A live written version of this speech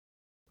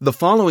The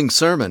following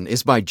sermon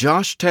is by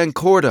Josh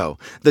Tancordo,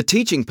 the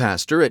teaching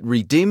pastor at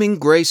Redeeming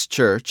Grace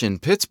Church in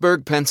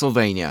Pittsburgh,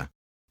 Pennsylvania.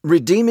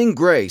 Redeeming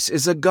Grace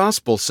is a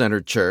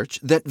gospel-centered church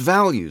that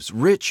values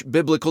rich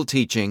biblical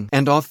teaching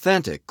and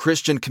authentic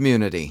Christian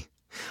community.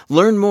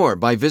 Learn more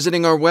by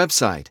visiting our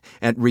website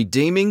at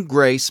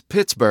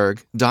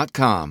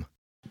redeeminggracepittsburgh.com.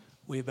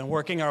 We've been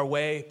working our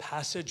way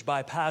passage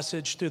by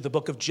passage through the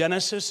book of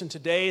Genesis, and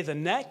today the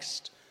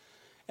next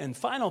and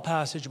final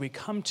passage we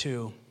come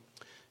to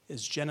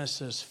is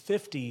Genesis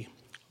 50,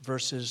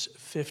 verses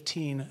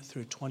 15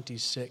 through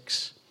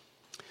 26.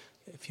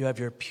 If you have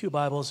your pew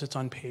Bibles, it's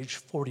on page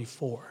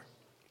 44.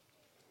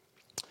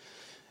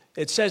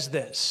 It says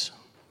this: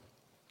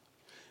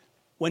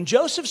 When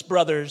Joseph's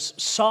brothers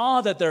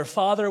saw that their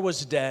father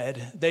was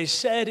dead, they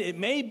said, "It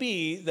may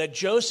be that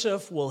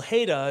Joseph will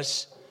hate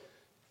us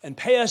and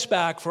pay us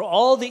back for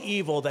all the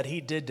evil that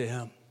he did to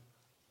him,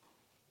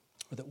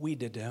 or that we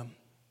did to him."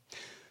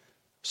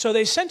 So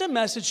they sent a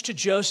message to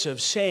Joseph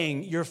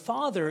saying, "Your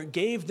father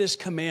gave this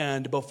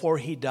command before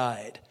he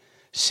died.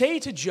 Say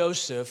to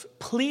Joseph,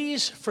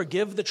 please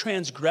forgive the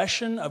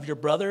transgression of your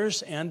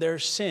brothers and their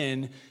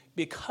sin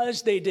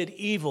because they did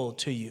evil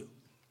to you.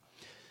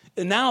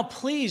 And now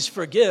please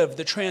forgive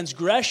the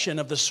transgression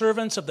of the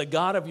servants of the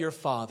God of your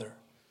father."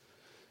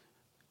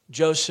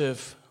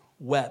 Joseph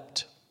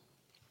wept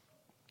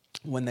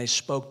when they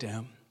spoke to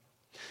him.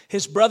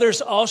 His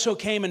brothers also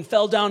came and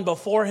fell down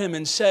before him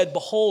and said,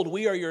 "Behold,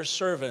 we are your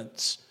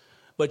servants."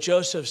 But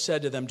Joseph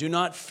said to them, "Do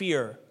not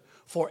fear,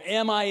 for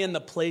am I in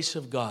the place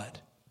of God?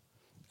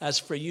 As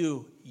for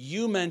you,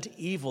 you meant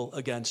evil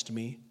against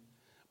me,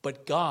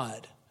 but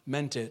God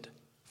meant it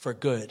for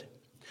good,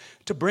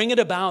 to bring it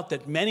about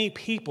that many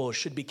people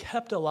should be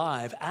kept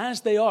alive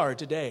as they are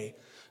today.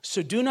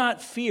 So do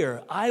not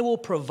fear, I will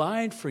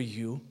provide for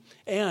you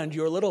and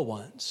your little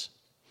ones."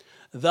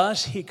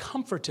 Thus he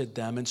comforted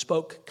them and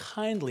spoke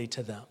kindly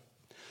to them.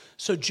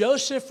 So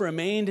Joseph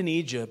remained in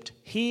Egypt,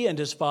 he and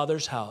his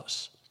father's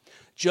house.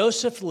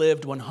 Joseph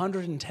lived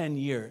 110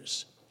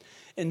 years.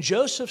 And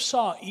Joseph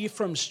saw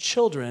Ephraim's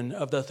children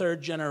of the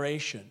third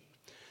generation.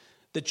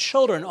 The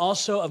children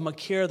also of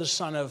Machir the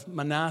son of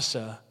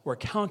Manasseh were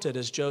counted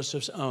as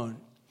Joseph's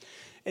own.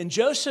 And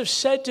Joseph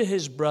said to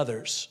his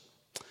brothers,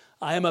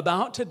 "I am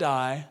about to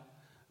die,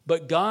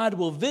 but God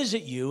will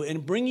visit you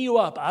and bring you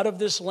up out of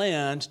this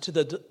land to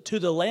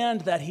the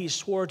land that he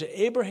swore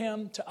to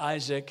Abraham, to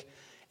Isaac,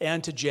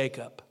 and to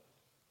Jacob."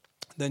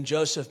 Then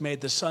Joseph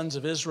made the sons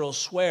of Israel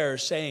swear,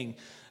 saying,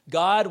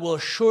 "God will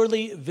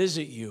surely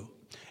visit you,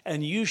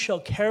 and you shall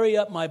carry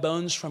up my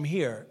bones from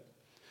here."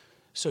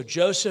 So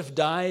Joseph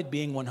died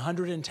being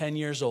 110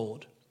 years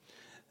old.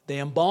 They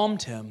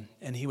embalmed him,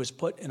 and he was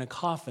put in a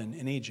coffin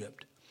in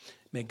Egypt.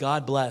 May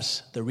God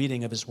bless the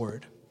reading of his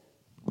word.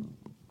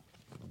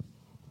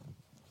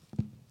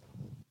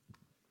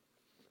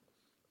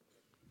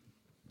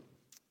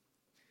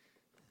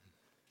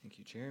 Thank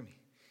you, Jeremy.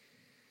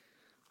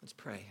 Let's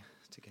pray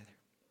together.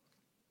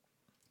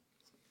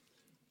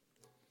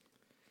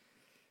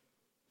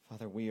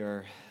 Father, we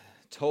are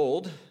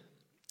told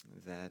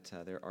that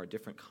there are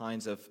different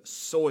kinds of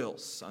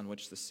soils on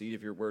which the seed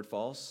of your word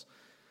falls.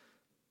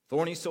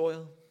 Thorny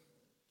soil,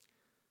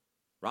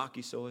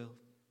 rocky soil,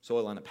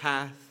 soil on a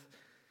path,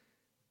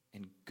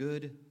 and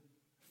good,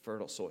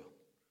 fertile soil.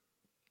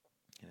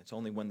 And it's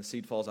only when the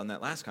seed falls on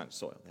that last kind of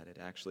soil that it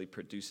actually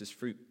produces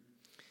fruit.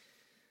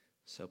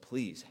 So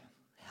please,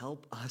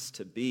 help us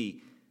to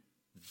be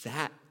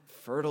that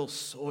fertile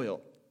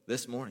soil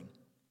this morning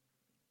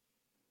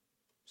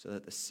so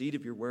that the seed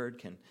of your word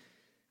can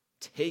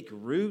take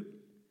root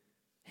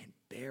and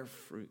bear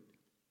fruit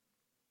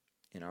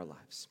in our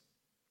lives.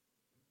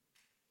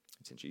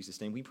 It's in Jesus'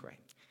 name we pray.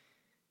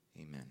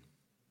 Amen.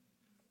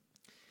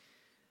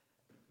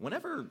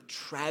 Whenever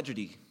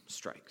tragedy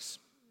strikes,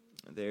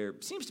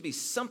 there seems to be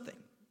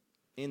something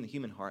in the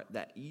human heart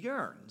that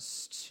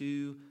yearns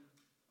to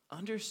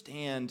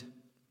understand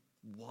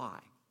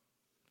why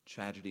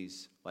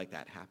tragedies like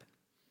that happen.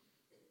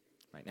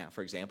 Right now,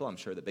 for example, I'm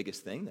sure the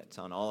biggest thing that's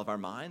on all of our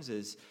minds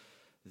is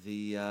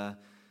the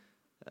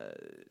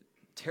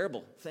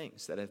terrible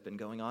things that have been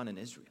going on in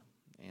Israel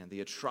and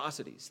the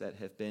atrocities that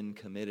have been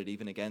committed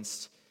even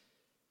against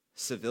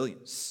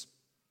civilians.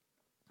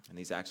 And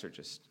these acts are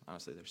just,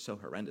 honestly, they're so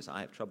horrendous. I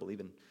have trouble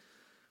even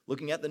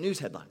looking at the news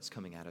headlines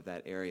coming out of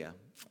that area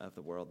of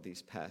the world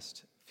these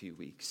past few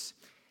weeks.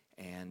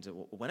 And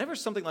whenever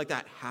something like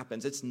that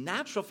happens, it's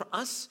natural for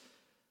us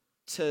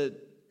to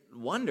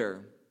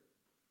wonder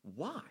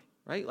why,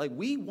 right? Like,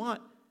 we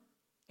want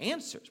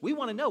answers. We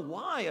want to know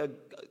why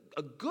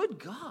a good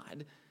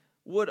God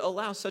would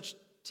allow such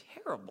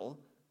terrible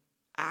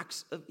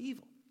acts of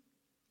evil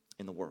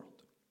in the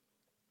world.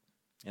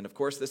 And of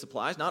course, this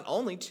applies not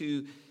only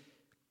to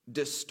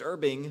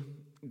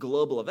disturbing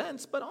global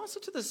events, but also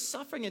to the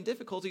suffering and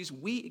difficulties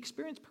we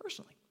experience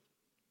personally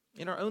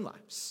in our own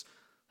lives.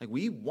 Like,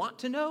 we want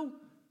to know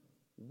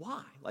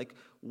why. Like,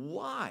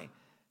 why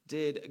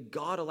did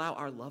God allow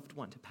our loved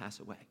one to pass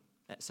away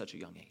at such a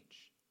young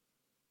age?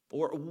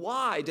 Or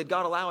why did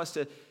God allow us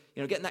to,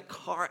 get in that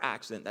car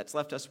accident that's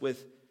left us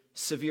with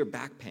severe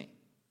back pain?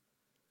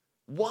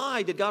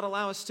 Why did God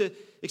allow us to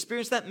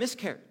experience that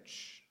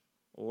miscarriage,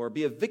 or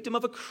be a victim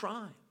of a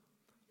crime,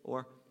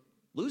 or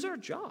lose our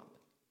job?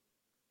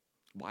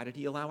 Why did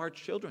he allow our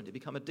children to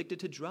become addicted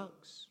to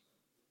drugs,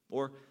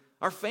 or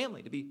our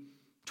family to be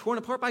torn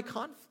apart by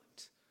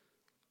conflict?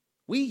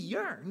 We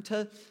yearn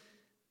to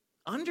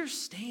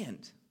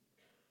understand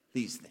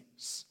these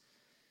things.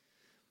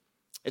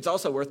 It's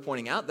also worth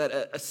pointing out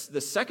that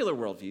the secular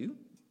worldview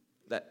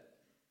that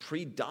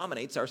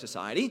predominates our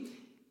society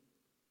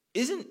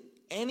isn't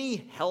any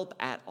help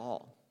at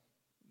all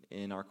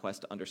in our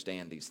quest to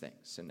understand these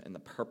things and the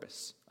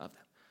purpose of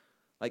them.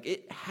 Like,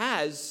 it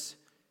has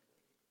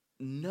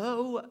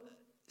no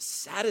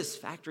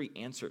satisfactory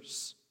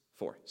answers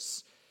for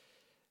us.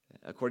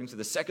 According to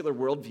the secular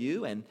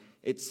worldview and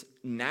its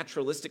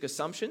naturalistic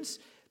assumptions,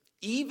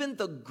 even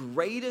the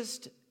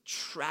greatest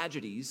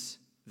tragedies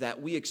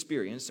that we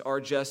experience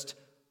are just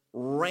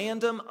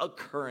random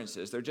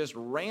occurrences. They're just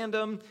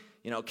random,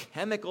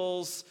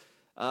 chemicals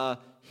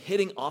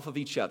hitting off of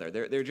each other.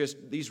 They're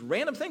just these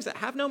random things that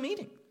have no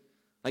meaning.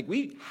 Like,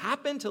 we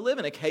happen to live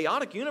in a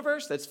chaotic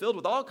universe that's filled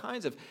with all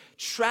kinds of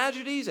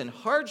tragedies and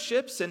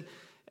hardships,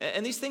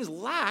 and these things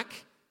lack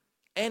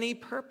any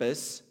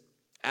purpose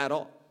at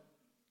all.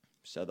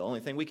 So the only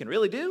thing we can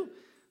really do,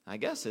 I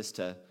guess, is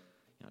to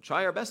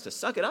try our best to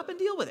suck it up and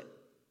deal with it.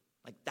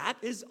 Like, that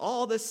is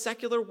all the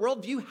secular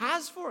worldview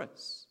has for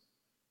us.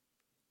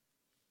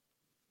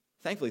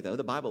 Thankfully, though,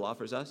 the Bible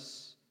offers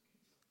us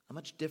a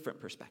much different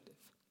perspective,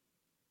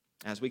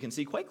 as we can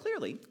see quite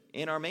clearly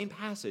in our main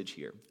passage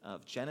here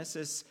of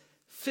Genesis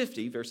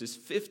 50, verses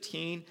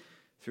 15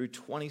 through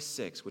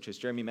 26, which, as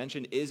Jeremy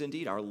mentioned, is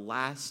indeed our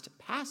last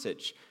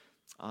passage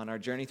on our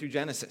journey through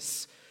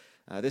Genesis.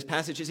 This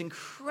passage is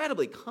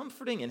incredibly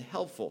comforting and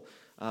helpful,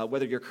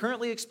 whether you're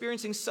currently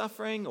experiencing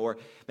suffering, or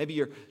maybe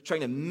you're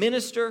trying to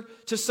minister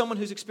to someone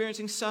who's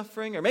experiencing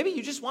suffering, or maybe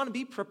you just want to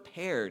be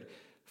prepared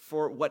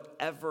for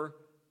whatever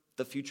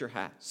the future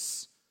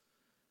has.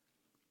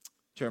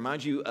 To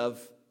remind you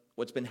of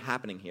what's been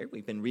happening here,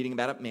 we've been reading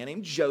about a man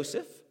named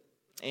Joseph,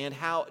 and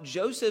how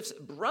Joseph's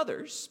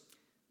brothers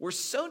were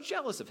so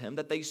jealous of him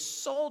that they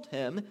sold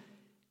him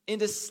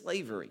into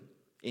slavery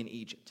in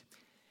Egypt.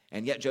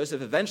 And yet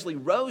Joseph eventually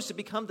rose to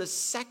become the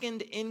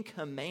second in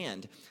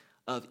command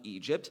of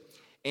Egypt,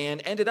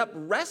 and ended up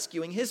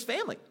rescuing his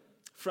family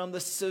from the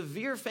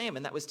severe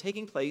famine that was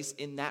taking place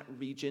in that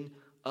region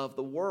of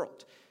the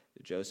world.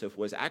 Joseph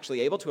was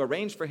actually able to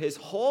arrange for his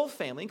whole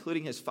family,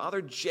 including his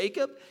father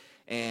Jacob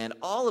and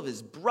all of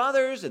his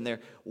brothers and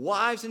their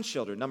wives and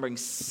children, numbering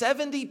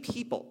 70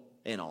 people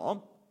in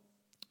all,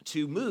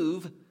 to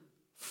move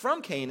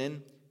from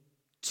Canaan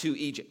to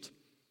Egypt.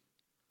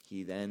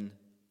 He then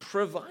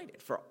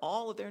provided for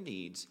all of their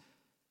needs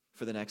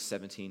for the next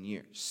 17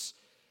 years.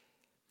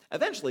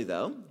 Eventually,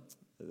 though,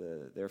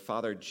 their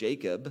father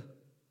Jacob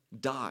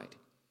died.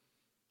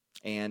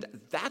 And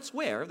that's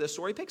where the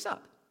story picks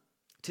up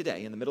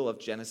today, in the middle of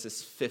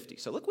Genesis 50.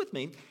 So look with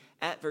me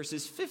at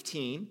verses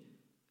 15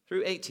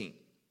 through 18.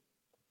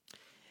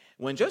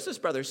 When Joseph's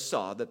brothers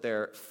saw that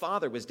their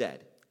father was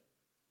dead,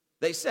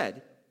 they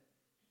said,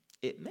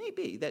 "It may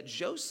be that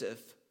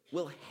Joseph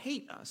will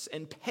hate us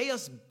and pay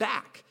us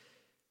back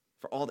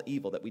for all the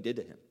evil that we did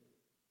to him."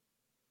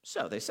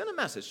 So they sent a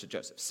message to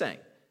Joseph saying,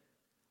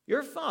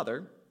 "Your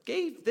father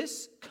gave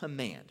this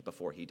command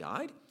before he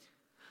died.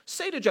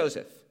 Say to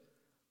Joseph,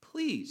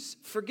 'Please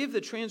forgive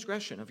the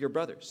transgression of your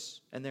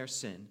brothers and their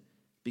sin,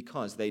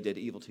 because they did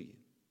evil to you.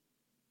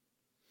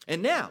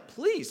 And now,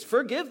 please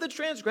forgive the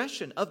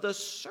transgression of the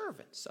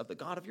servants of the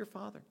God of your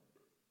father.'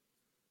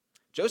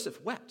 Joseph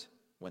wept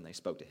when they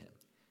spoke to him.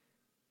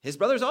 His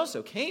brothers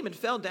also came and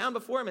fell down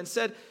before him and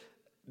said,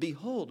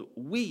 'Behold,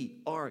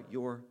 we are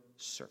your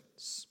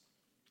servants.'"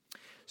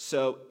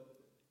 So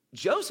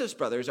Joseph's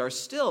brothers are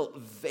still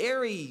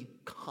very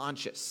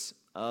conscious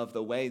of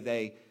the way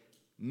they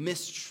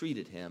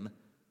mistreated him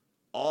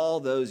all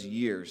those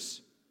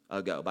years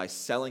ago by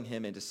selling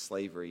him into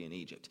slavery in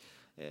Egypt.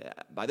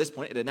 By this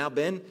point, it had now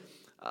been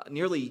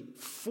nearly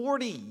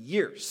 40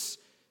 years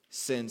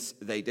since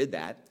they did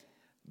that,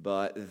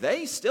 but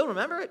they still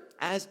remember it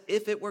as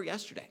if it were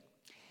yesterday.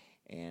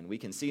 And we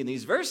can see in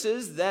these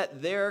verses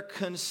that they're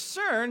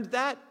concerned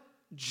that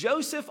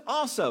Joseph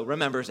also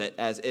remembers it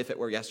as if it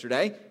were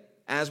yesterday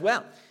as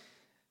well.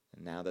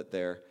 And now that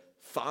their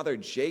father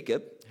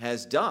Jacob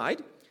has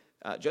died,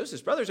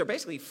 Joseph's brothers are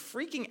basically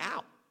freaking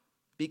out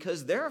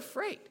because they're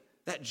afraid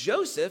that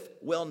Joseph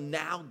will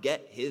now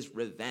get his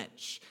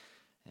revenge.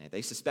 And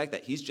they suspect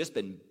that he's just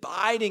been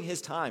biding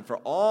his time for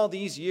all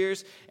these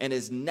years and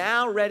is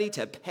now ready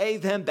to pay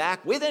them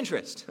back with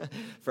interest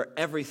for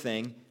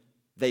everything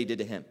they did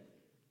to him.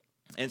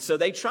 And so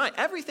they try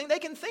everything they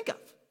can think of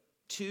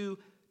to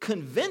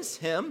convince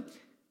him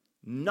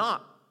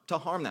not to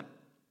harm them.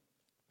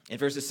 In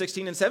verses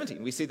 16 and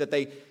 17, we see that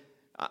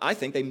I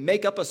think they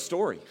make up a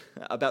story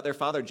about their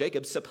father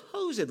Jacob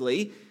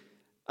supposedly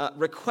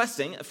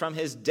requesting from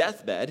his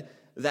deathbed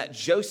that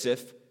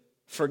Joseph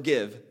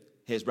forgive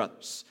his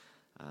brothers.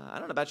 I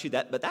don't know about you,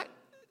 but that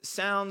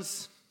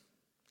sounds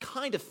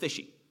kind of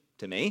fishy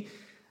to me.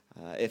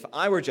 If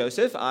I were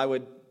Joseph, I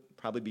would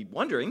probably be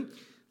wondering,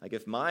 like,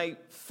 if my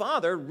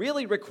father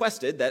really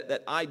requested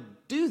that I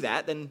do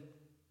that, then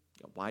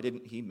why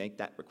didn't he make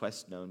that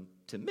request known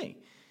to me?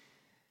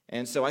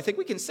 And so I think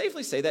we can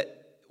safely say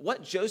that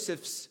what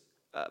Joseph's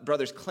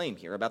brothers claim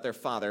here about their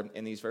father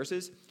in these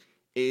verses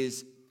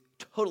is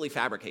totally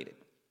fabricated.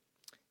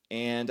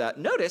 And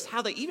notice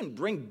how they even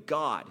bring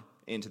God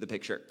into the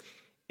picture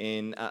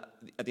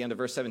at the end of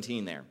verse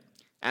 17 there,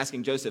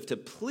 asking Joseph to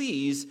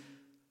please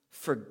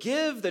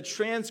forgive the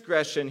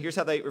transgression. Here's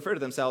how they refer to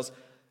themselves.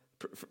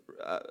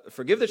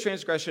 Forgive the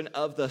transgression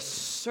of the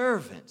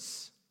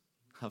servants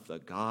of the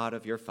God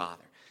of your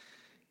father.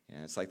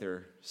 And it's like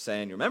they're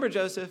saying, remember,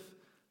 Joseph,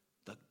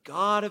 the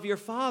God of your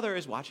father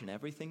is watching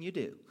everything you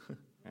do,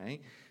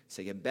 right?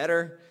 So you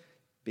better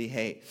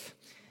behave.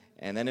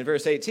 And then in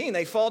verse 18,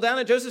 they fall down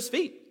at Joseph's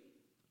feet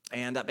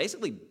and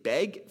basically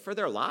beg for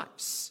their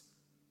lives,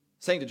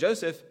 saying to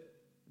Joseph,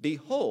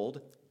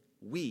 behold,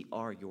 we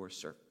are your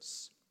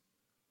servants.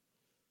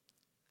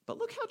 But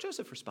look how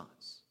Joseph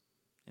responds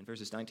in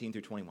verses 19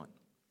 through 21.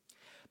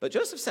 But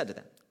Joseph said to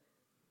them,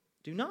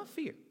 do not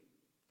fear,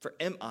 for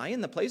am I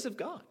in the place of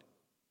God?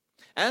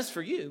 As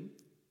for you,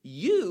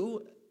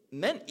 you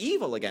meant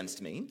evil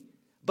against me,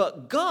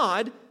 but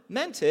God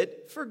meant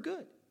it for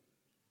good,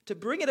 to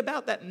bring it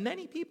about that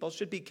many people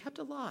should be kept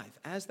alive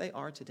as they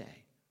are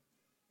today.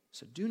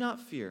 So do not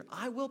fear,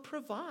 I will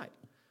provide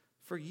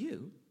for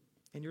you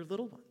and your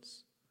little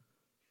ones.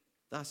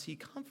 Thus he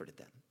comforted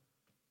them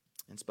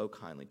and spoke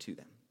kindly to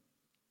them.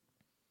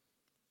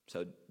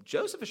 So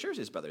Joseph assures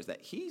his brothers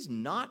that he's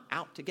not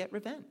out to get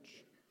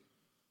revenge.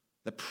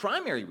 The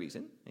primary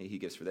reason he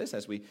gives for this,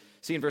 as we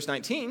see in verse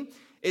 19,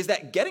 is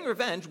that getting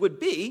revenge would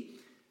be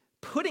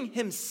putting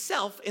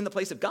himself in the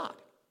place of God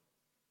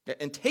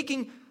and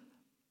taking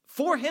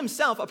for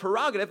himself a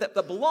prerogative that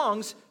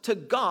belongs to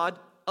God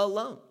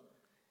alone.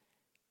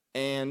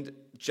 And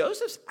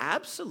Joseph's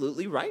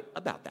absolutely right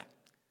about that.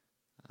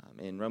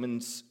 In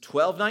Romans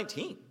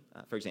 12:19,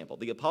 for example,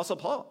 the Apostle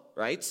Paul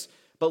writes,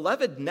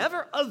 beloved,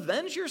 never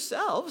avenge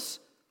yourselves,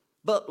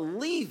 but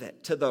leave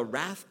it to the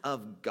wrath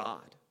of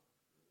God.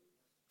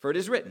 For it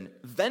is written,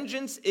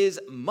 vengeance is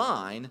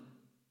mine,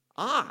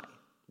 I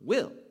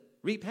will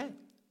repay,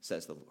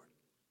 says the Lord.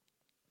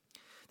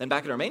 Then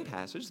back in our main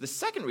passage, the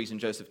second reason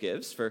Joseph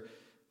gives for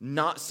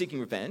not seeking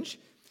revenge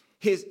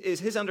is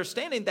his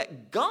understanding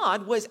that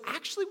God was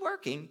actually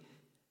working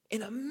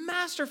in a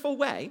masterful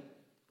way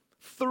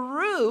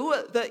through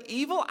the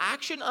evil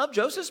action of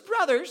Joseph's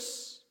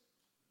brothers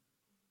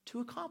to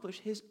accomplish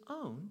his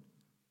own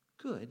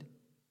good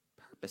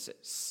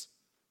purposes.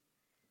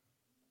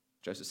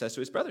 Joseph says to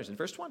his brothers in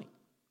verse 20,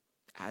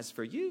 as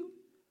for you,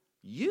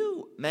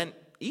 you meant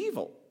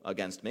evil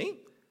against me,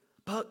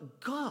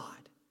 but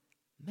God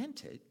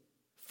meant it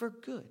for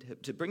good,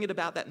 to bring it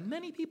about that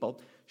many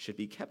people should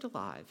be kept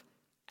alive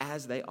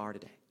as they are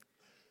today.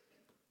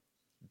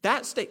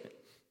 That statement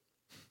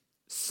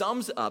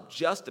sums up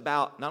just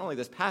about not only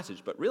this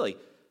passage, but really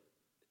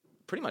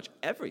pretty much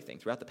everything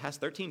throughout the past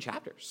 13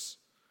 chapters.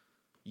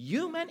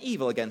 You meant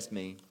evil against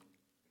me,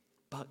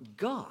 but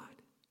God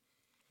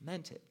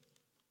meant it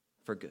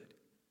for good.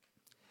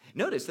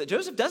 Notice that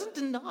Joseph doesn't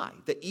deny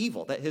the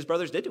evil that his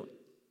brothers did to him.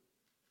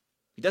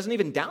 He doesn't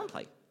even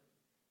downplay it.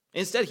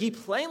 Instead, he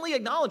plainly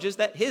acknowledges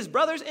that his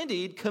brothers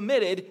indeed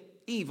committed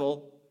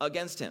evil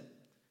against him.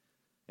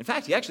 In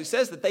fact, he actually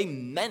says that they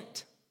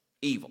meant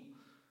evil,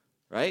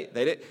 right?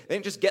 They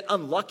didn't just get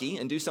unlucky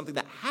and do something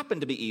that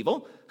happened to be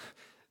evil.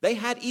 They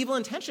had evil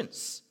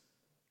intentions.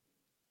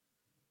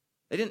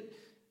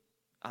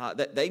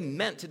 They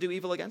meant to do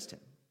evil against him.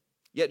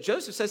 Yet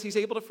Joseph says he's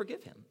able to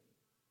forgive him,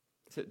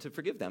 to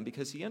forgive them,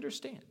 because he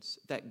understands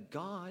that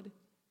God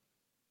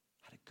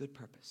had a good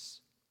purpose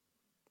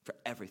for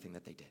everything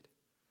that they did.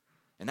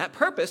 And that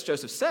purpose,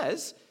 Joseph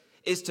says,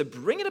 is to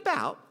bring it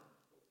about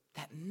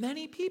that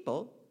many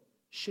people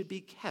should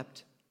be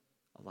kept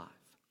alive.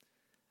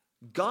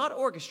 God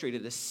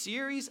orchestrated a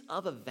series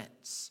of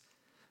events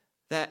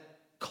that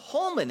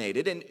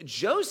culminated in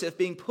Joseph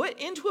being put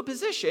into a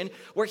position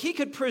where he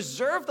could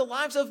preserve the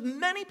lives of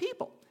many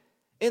people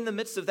in the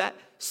midst of that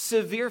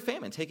severe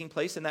famine taking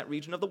place in that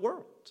region of the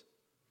world.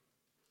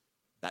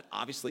 That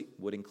obviously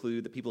would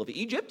include the people of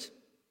Egypt,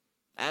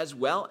 as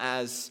well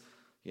as,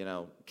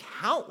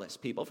 countless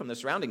people from the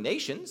surrounding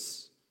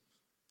nations.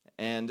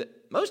 And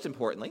most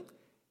importantly,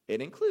 it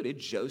included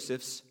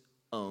Joseph's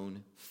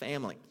own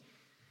family.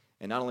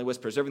 And not only was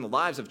preserving the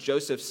lives of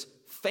Joseph's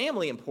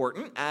family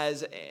important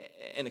as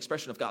an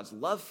expression of God's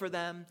love for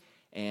them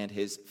and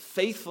his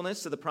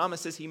faithfulness to the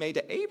promises he made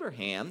to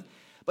Abraham,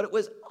 but it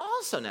was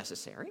also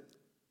necessary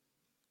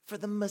for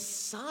the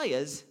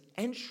Messiah's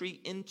entry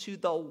into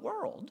the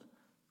world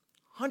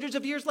hundreds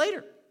of years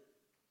later.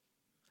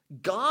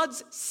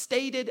 God's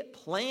stated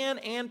plan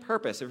and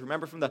purpose, if you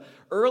remember from the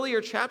earlier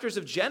chapters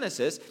of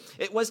Genesis,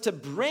 it was to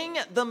bring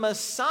the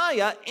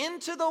Messiah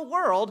into the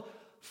world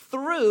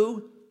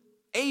through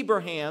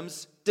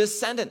Abraham's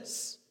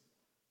descendants.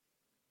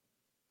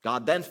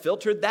 God then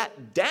filtered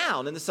that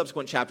down in the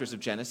subsequent chapters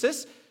of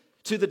Genesis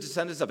to the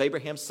descendants of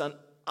Abraham's son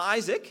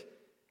Isaac,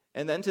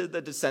 and then to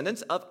the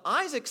descendants of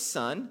Isaac's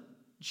son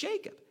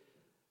Jacob.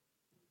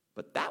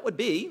 But that would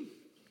be,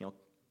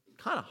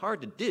 kind of hard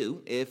to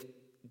do if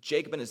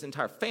Jacob and his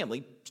entire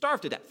family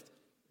starved to death,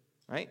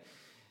 right?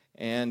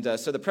 And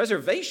so the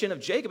preservation of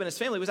Jacob and his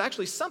family was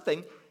actually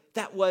something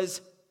that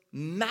was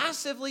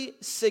massively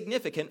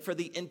significant for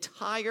the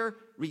entire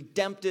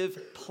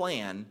redemptive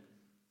plan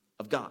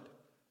of God.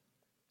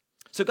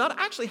 So God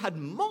actually had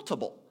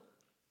multiple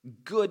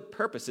good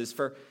purposes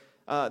for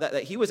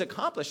that he was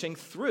accomplishing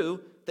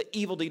through the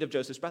evil deed of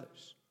Joseph's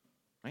brothers.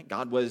 Right?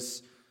 God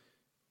was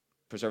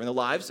preserving the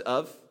lives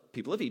of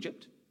people of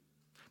Egypt,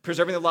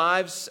 preserving the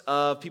lives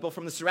of people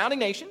from the surrounding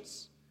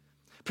nations,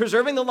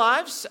 preserving the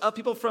lives of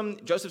people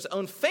from Joseph's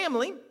own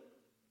family,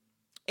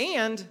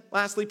 and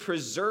lastly,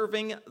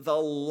 preserving the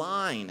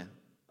line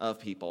of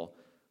people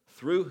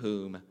through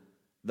whom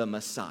the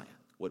Messiah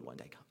would one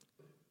day come.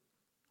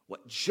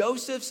 What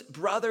Joseph's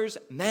brothers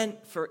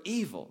meant for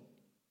evil,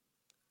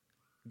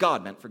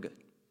 God meant for good.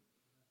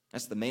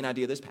 That's the main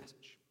idea of this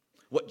passage.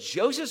 What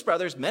Joseph's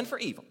brothers meant for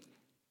evil,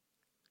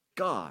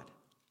 God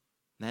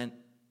meant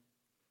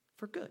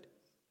for good.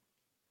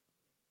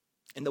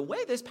 And the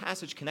way this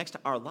passage connects to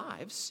our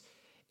lives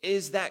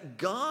is that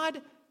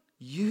God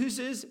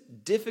uses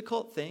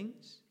difficult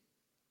things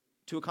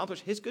to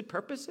accomplish his good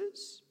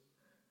purposes,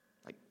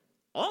 like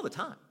all the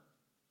time.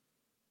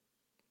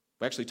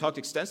 We actually talked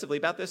extensively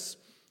about this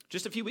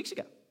just a few weeks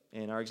ago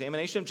in our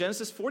examination of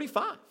Genesis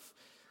 45.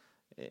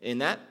 In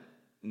that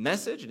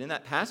message and in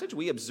that passage,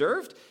 we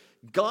observed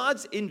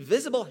God's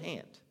invisible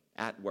hand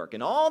at work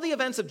in all the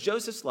events of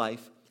Joseph's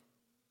life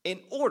in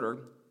order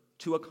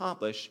to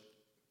accomplish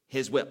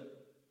his will.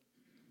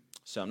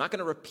 So I'm not going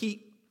to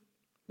repeat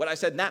what I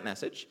said in that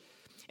message.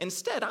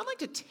 Instead, I'd like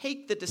to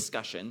take the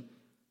discussion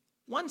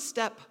one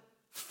step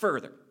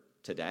further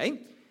today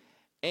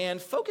and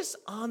focus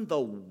on the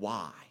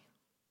why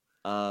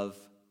of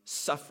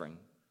suffering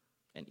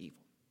and evil.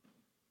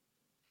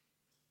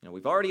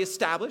 We've already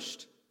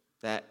established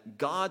that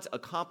God's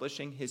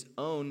accomplishing his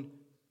own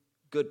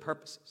good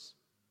purposes.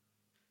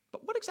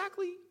 But what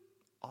exactly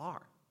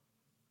are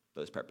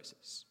those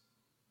purposes?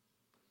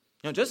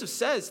 Joseph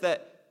says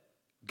that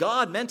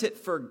God meant it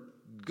for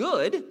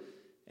good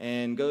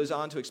and goes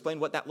on to explain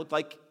what that looked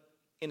like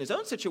in his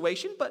own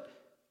situation, but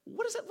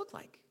what does it look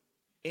like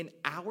in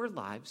our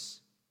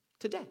lives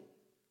today?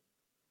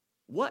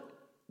 What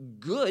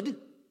good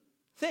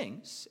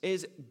things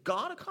is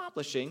God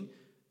accomplishing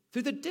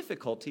through the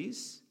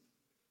difficulties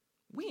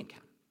we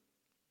encounter?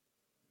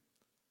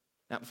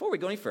 Now, before we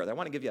go any further, I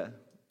want to give you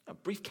a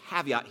brief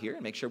caveat here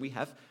and make sure we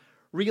have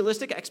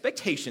realistic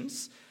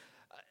expectations.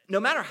 No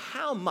matter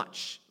how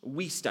much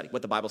we study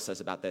what the Bible says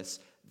about this,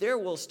 there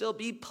will still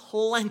be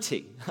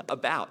plenty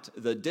about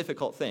the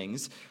difficult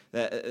things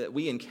that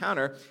we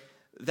encounter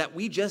that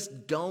we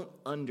just don't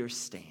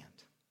understand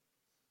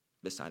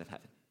this side of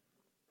heaven.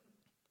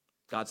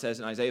 God says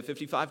in Isaiah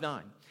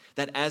 55:9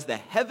 that as the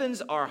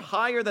heavens are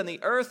higher than the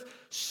earth,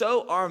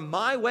 so are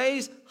my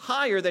ways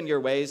higher than your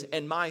ways,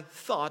 and my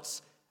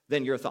thoughts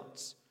than your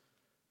thoughts.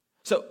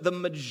 So the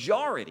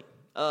majority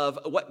of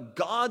what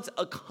God's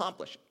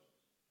accomplishing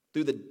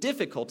through the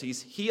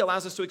difficulties he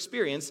allows us to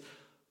experience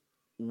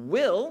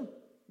will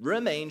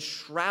remain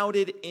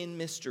shrouded in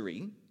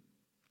mystery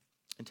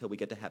until we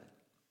get to heaven.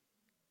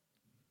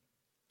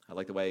 I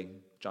like the way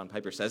John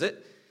Piper says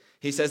it.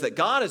 He says that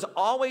God is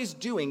always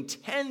doing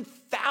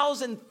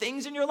 10,000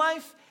 things in your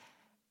life,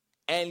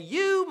 and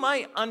you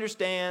might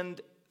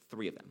understand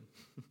 3 of them,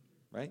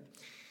 right?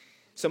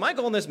 So my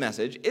goal in this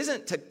message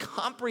isn't to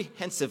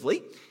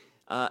comprehensively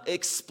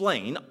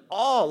explain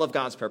all of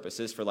God's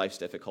purposes for life's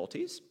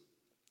difficulties,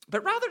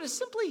 but rather to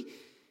simply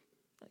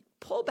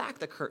pull back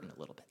the curtain a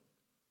little bit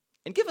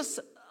and give us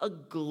a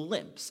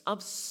glimpse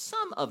of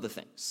some of the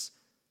things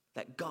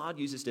that God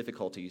uses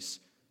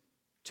difficulties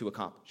to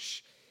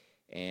accomplish.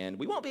 And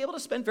we won't be able to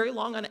spend very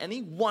long on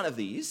any one of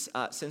these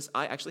since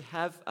I actually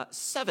have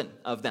 7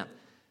 of them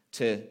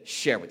to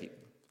share with you.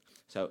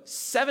 So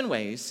 7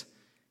 ways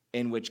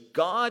in which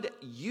God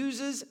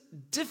uses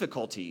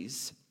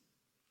difficulties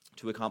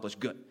to accomplish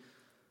good.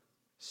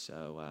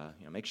 So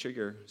make sure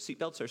your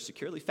seatbelts are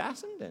securely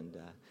fastened, and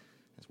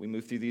as we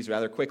move through these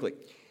rather quickly.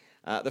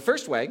 The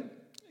first way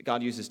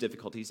God uses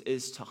difficulties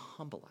is to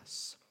humble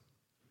us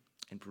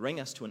and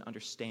bring us to an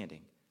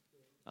understanding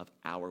of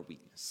our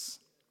weakness.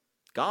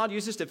 God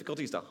uses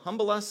difficulties to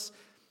humble us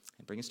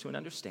and bring us to an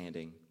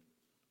understanding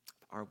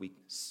of our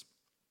weakness.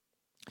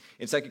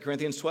 In 2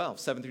 Corinthians 12,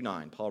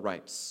 7-9, Paul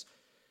writes,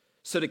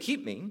 "So to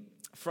keep me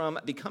from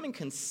becoming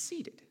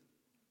conceited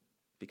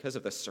because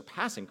of the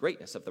surpassing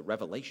greatness of the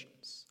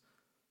revelations,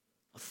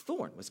 a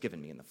thorn was given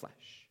me in the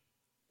flesh,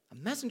 a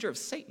messenger of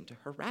Satan to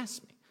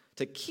harass me,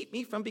 to keep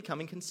me from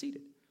becoming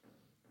conceited.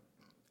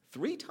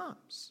 3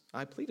 times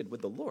I pleaded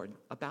with the Lord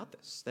about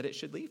this, that it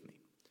should leave me.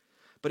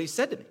 But he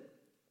said to me,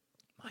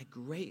 my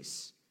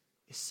grace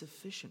is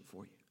sufficient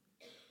for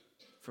you,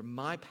 for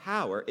my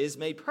power is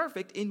made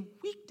perfect in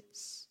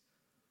weakness.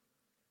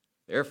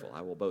 Therefore,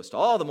 I will boast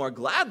all the more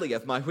gladly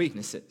of my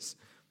weaknesses,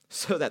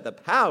 so that the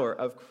power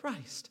of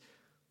Christ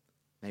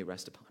may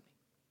rest upon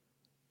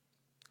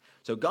me.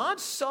 So God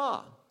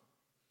saw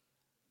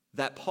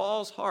that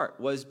Paul's heart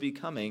was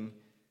becoming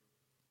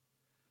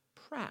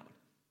proud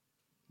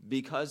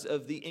because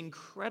of the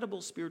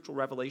incredible spiritual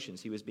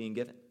revelations he was being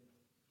given,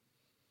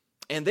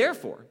 and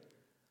therefore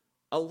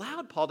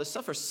allowed Paul to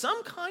suffer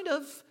some kind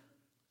of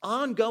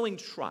ongoing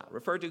trial,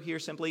 referred to here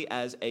simply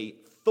as a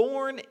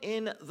thorn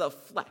in the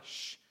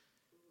flesh,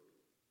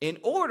 in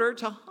order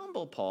to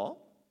humble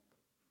Paul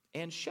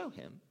and show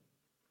him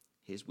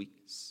his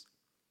weakness.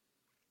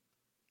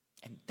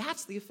 And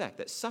that's the effect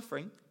that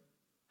suffering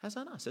has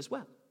on us as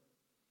well.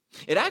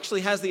 It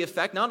actually has the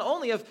effect not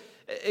only of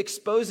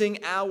exposing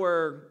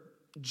our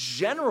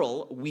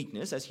general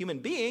weakness as human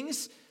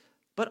beings,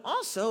 but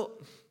also,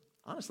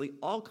 honestly,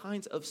 all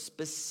kinds of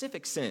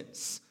specific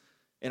sins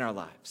in our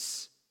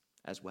lives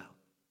as well.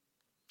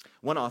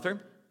 One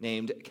author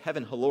named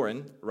Kevin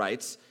Halloran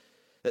writes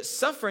that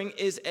suffering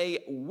is a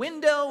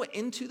window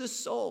into the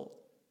soul.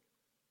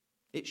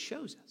 It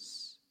shows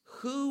us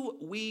who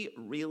we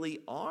really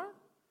are,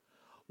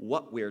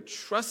 what we're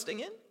trusting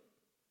in,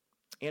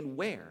 and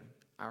where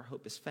our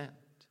hope is found.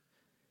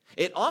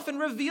 It often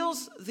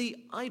reveals the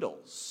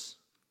idols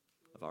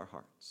of our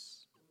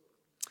hearts.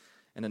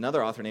 And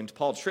another author named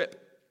Paul Tripp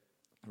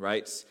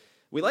writes,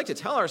 we like to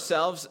tell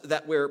ourselves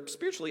that we're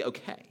spiritually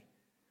okay,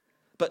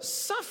 but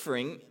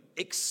suffering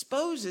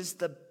exposes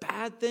the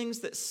bad things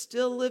that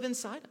still live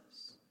inside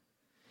us.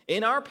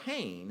 In our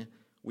pain,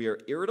 we are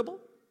irritable,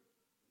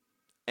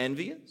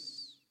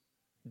 envious,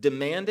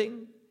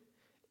 demanding,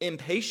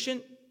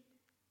 impatient,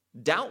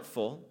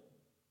 doubtful,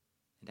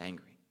 and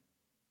angry.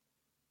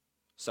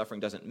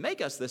 Suffering doesn't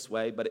make us this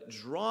way, but it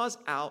draws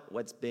out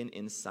what's been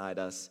inside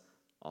us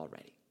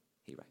already,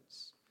 he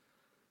writes.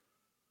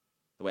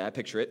 The way I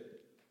picture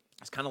it,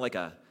 it's kind of like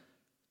a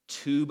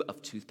tube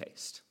of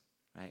toothpaste,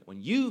 right?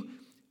 When you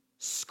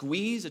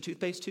squeeze a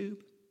toothpaste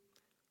tube,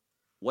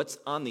 what's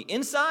on the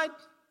inside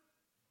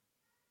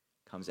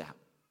comes out.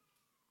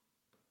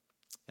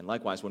 And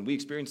likewise, when we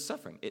experience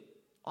suffering, it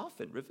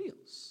often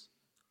reveals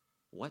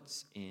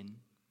what's in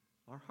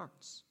our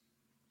hearts.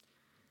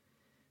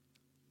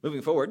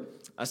 Moving forward,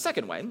 a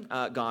second way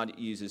God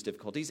uses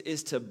difficulties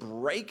is to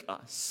break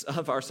us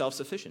of our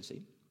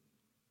self-sufficiency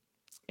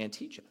and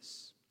teach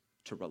us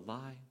to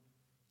rely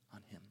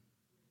on him.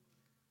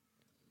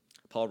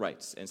 Paul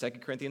writes in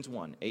 2 Corinthians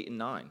 1, 8 and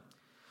 9,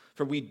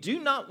 "For we do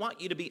not want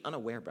you to be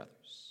unaware,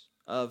 brothers,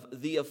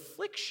 of the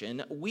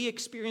affliction we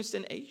experienced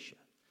in Asia.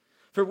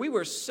 For we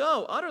were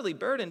so utterly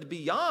burdened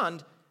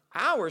beyond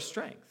our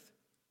strength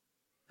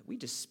that we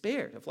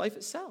despaired of life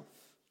itself.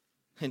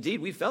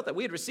 Indeed, we felt that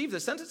we had received the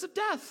sentence of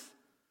death.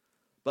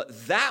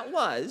 But that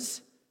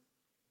was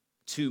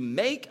to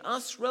make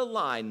us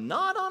rely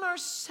not on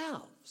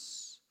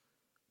ourselves,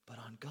 but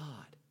on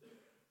God,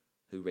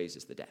 who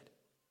raises the dead."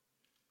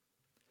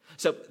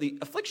 So the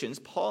afflictions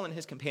Paul and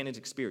his companions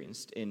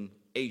experienced in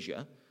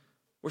Asia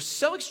were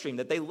so extreme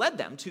that they led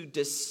them to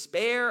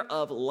despair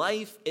of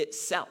life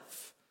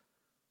itself.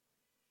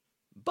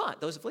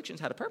 But those afflictions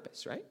had a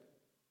purpose, right?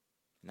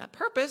 And that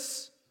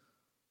purpose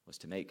was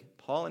to make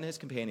Paul and his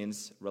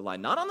companions rely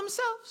not on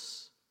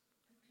themselves,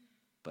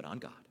 but on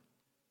God.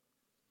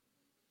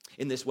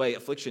 In this way,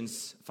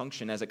 afflictions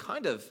function as a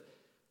kind of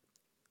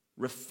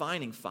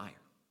refining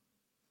fire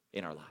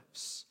in our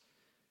lives.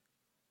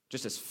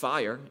 Just as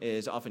fire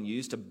is often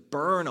used to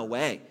burn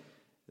away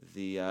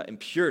the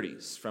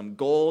impurities from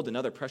gold and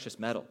other precious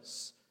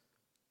metals,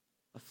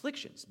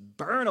 afflictions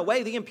burn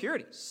away the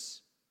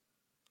impurities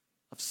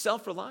of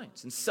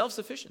self-reliance and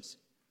self-sufficiency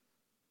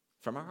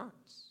from our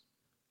hearts.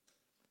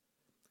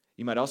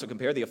 You might also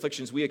compare the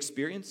afflictions we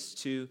experience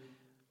to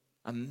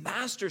a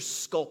master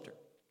sculptor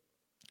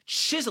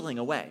chiseling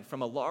away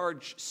from a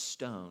large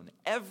stone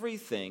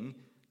everything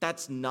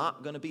that's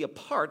not going to be a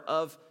part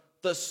of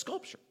the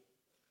sculpture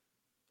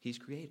he's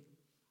created.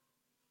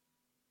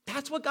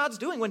 That's what God's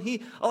doing when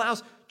he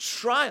allows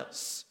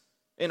trials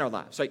in our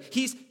lives, right?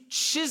 He's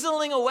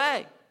chiseling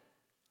away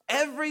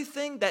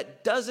everything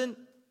that doesn't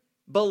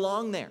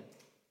belong there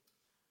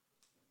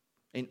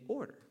in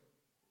order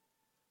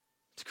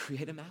to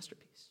create a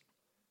masterpiece.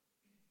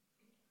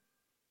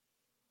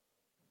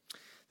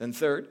 Then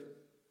third,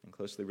 and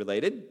closely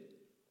related,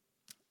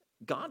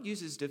 God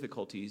uses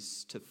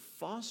difficulties to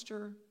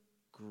foster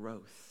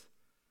growth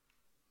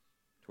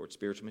toward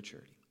spiritual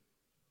maturity.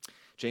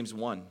 James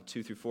 1,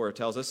 2 through 4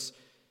 tells us,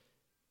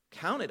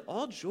 "Count it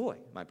all joy,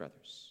 my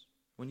brothers,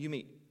 when you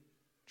meet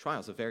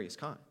trials of various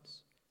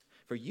kinds.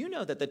 For you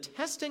know that the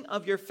testing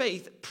of your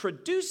faith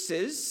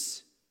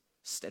produces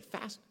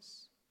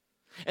steadfastness.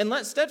 And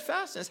let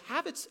steadfastness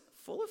have its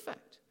full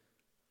effect,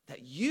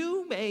 that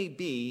you may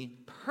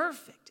be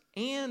perfect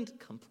and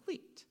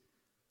complete,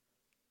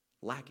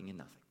 lacking in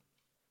nothing."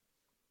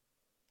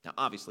 Now,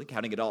 obviously,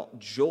 counting it all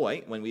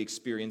joy when we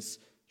experience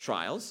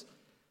trials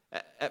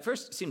at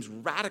first seems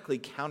radically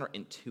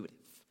counterintuitive.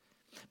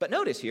 But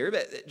notice here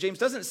that James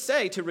doesn't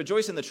say to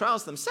rejoice in the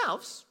trials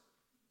themselves.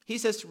 He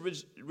says to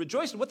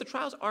rejoice in what the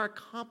trials are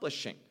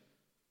accomplishing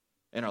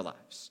in our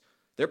lives.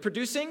 They're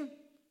producing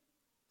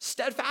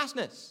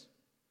steadfastness,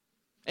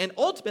 and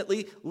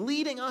ultimately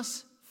leading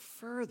us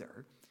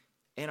further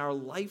in our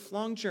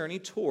lifelong journey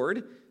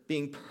toward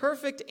being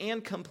perfect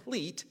and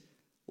complete,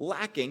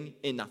 lacking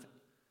in nothing.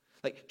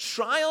 Like,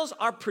 trials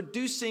are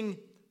producing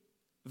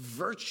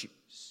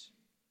virtues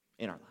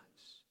in our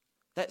lives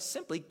that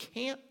simply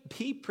can't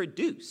be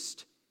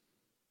produced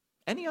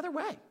any other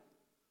way.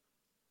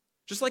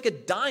 Just like a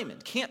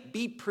diamond can't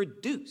be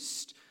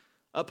produced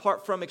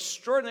apart from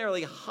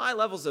extraordinarily high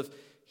levels of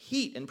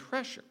heat and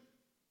pressure,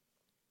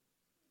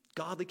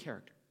 godly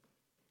character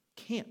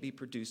can't be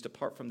produced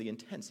apart from the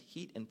intense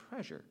heat and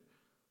pressure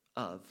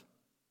of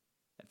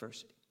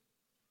adversity.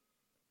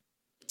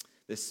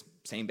 This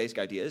same basic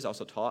idea is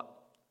also taught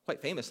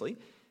quite famously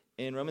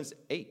in Romans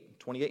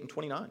 8:28 and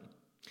 29.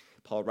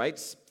 Paul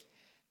writes,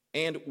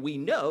 "And we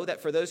know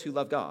that for those who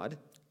love God,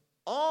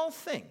 all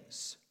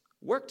things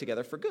work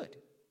together for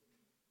good,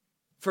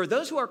 for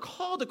those who are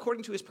called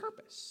according to his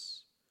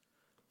purpose.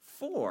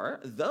 For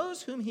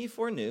those whom he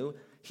foreknew,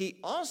 he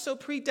also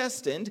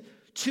predestined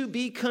to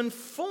be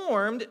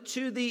conformed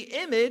to the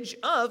image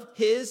of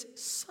his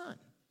Son."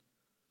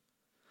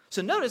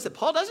 So notice that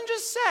Paul doesn't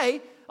just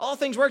say all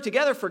things work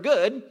together for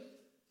good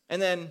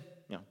and then,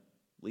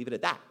 leave it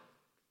at that.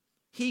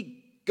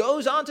 He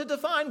goes on to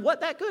define what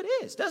that good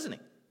is, doesn't he?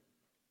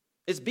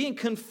 It's being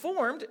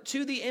conformed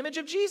to the image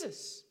of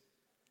Jesus.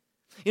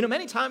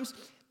 Many times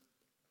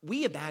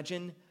we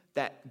imagine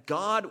that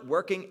God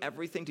working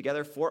everything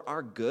together for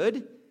our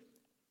good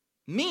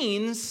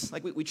means,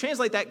 like we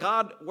translate that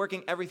God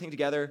working everything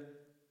together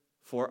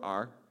for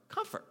our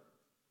comfort.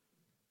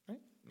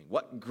 Right?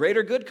 What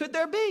greater good could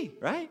there be,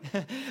 right?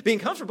 Being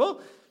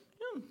comfortable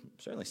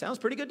certainly sounds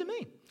pretty good to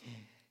me.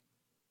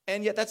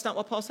 And yet that's not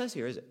what Paul says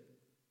here, is it?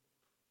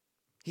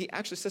 He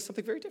actually says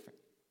something very different.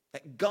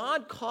 That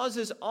God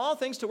causes all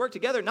things to work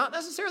together, not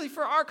necessarily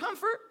for our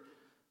comfort,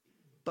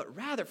 but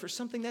rather for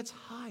something that's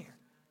higher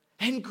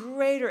and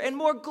greater and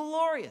more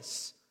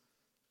glorious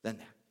than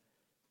that.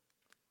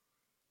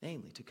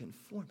 Namely, to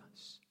conform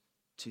us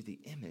to the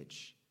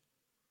image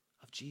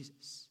of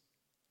Jesus.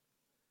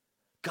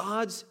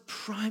 God's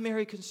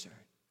primary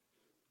concern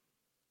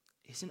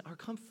isn't our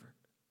comfort,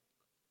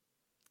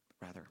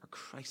 but rather our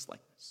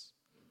Christ-likeness.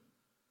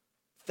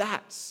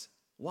 That's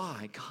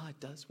why God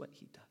does what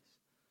he does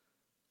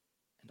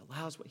and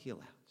allows what he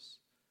allows.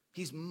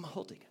 He's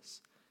molding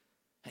us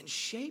and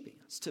shaping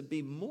us to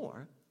be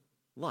more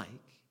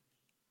like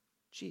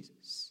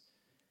Jesus.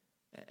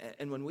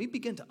 And when we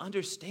begin to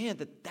understand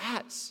that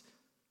that's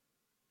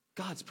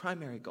God's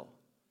primary goal,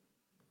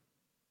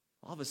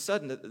 all of a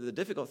sudden the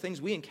difficult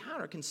things we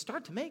encounter can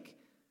start to make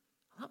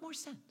a lot more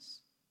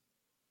sense.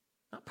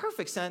 Not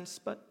perfect sense,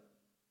 but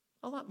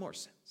a lot more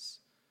sense.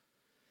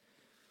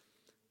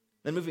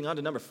 Then moving on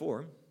to number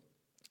 4,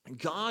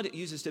 God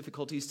uses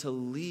difficulties to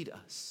lead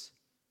us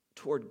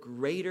toward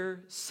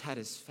greater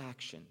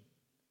satisfaction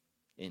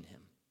in him.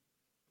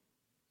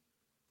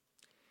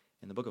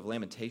 In the book of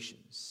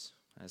Lamentations,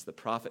 as the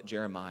prophet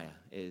Jeremiah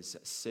is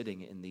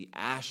sitting in the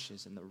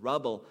ashes and the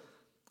rubble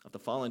of the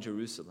fallen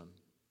Jerusalem,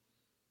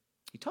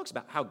 he talks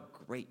about how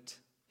great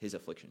his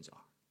afflictions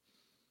are.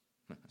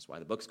 That's why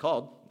the book's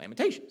called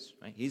Lamentations,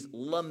 right? He's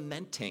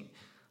lamenting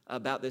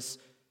about this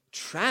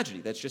tragedy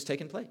that's just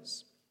taken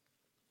place.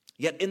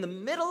 Yet in the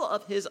middle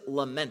of his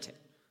lamenting,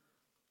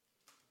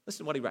 listen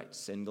to what he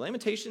writes in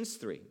Lamentations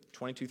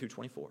 3:22 through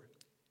 24.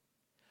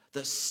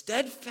 "The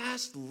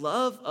steadfast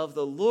love of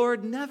the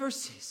Lord never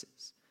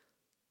ceases.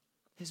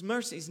 His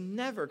mercies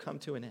never come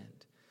to an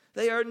end.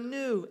 They are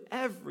new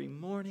every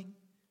morning.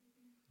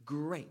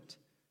 Great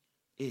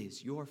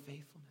is your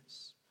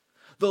faithfulness.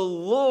 The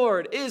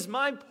Lord is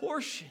my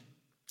portion,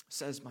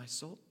 says my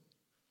soul.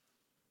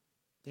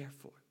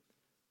 Therefore,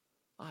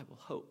 I will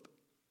hope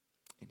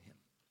in him."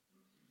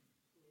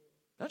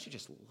 Don't you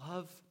just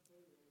love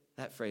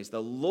that phrase?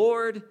 The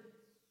Lord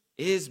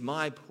is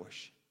my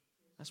portion.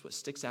 That's what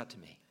sticks out to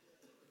me.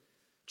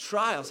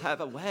 Trials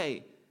have a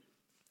way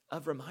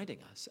of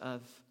reminding us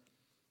of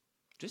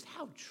just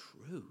how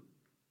true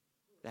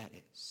that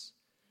is.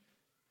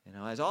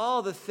 As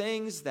all the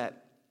things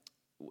that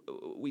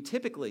we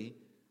typically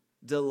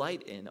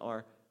delight in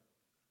are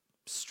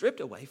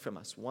stripped away from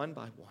us one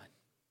by one,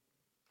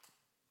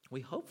 we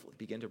hopefully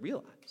begin to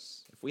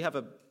realize, if we have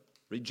a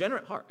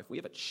regenerate heart, if we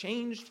have a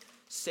changed,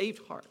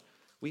 saved heart,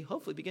 we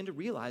hopefully begin to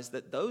realize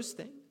that those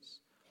things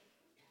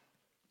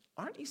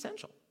aren't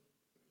essential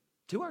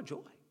to our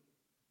joy.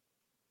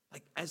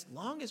 Like, as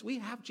long as we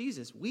have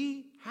Jesus,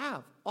 we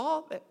have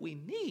all that we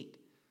need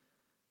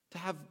to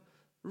have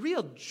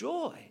real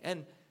joy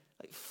and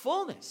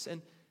fullness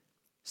and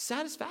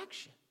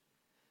satisfaction.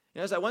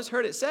 As I once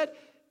heard it said,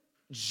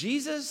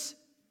 Jesus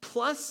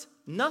plus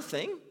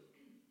nothing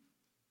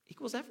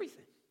equals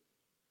everything.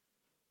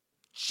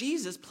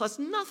 Jesus plus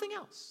nothing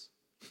else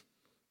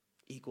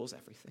equals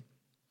everything.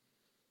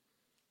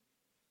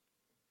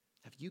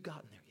 Have you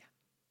gotten there yet?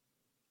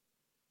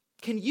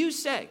 Can you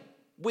say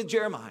with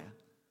Jeremiah,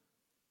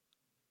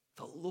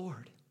 "The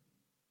Lord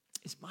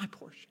is my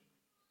portion"?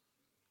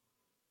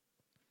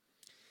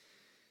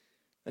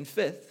 And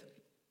fifth,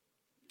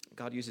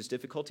 God uses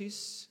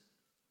difficulties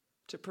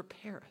to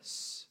prepare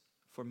us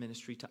for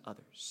ministry to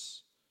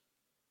others.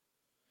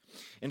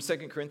 In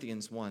 2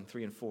 Corinthians 1,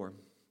 3 and 4,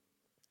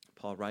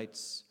 Paul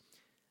writes,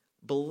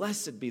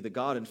 "Blessed be the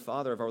God and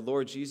Father of our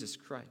Lord Jesus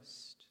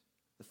Christ,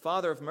 the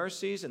Father of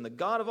mercies and the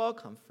God of all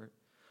comfort,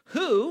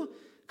 who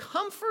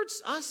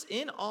comforts us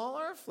in all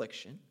our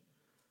affliction,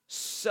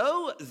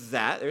 so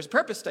that," there's a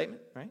purpose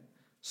statement, right?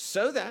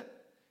 "So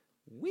that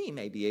we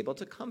may be able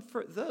to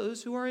comfort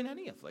those who are in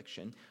any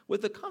affliction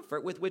with the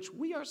comfort with which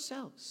we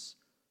ourselves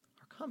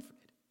are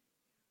comforted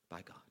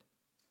by God."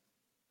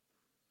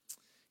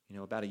 You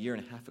know, about a year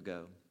and a half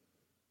ago,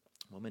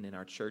 a woman in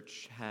our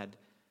church had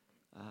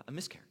a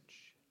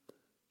miscarriage.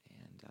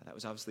 And that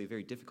was obviously a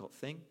very difficult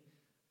thing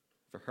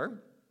for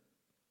her.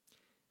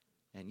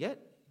 And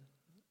yet,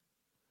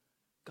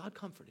 God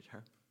comforted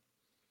her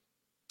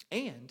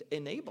and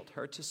enabled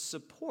her to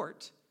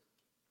support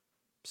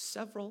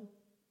several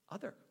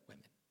other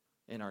women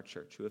in our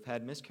church who have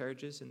had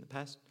miscarriages in the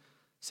past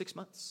 6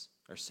 months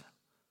or so.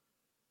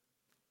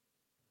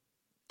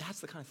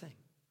 That's the kind of thing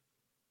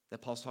that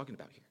Paul's talking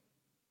about here.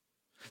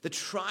 The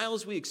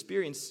trials we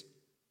experience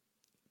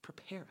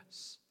prepare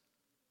us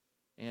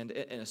and,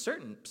 in a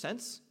certain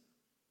sense,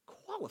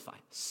 qualify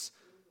us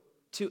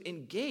to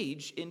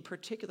engage in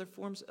particular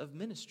forms of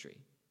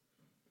ministry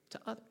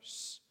to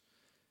others.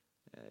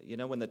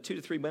 When the 2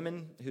 to 3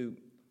 women who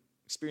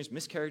experienced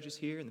miscarriages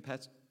here in the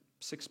past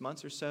 6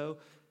 months or so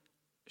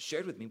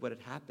shared with me what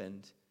had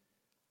happened,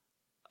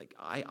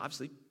 I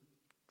obviously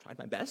tried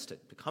my best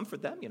to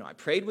comfort them. I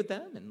prayed with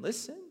them and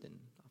listened and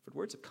offered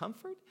words of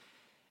comfort.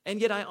 And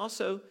yet I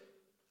also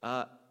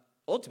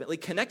ultimately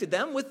connected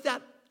them with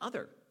that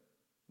other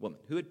woman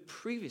who had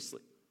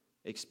previously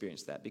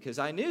experienced that, because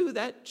I knew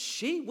that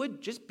she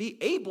would just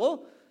be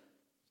able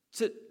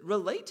to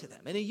relate to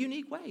them in a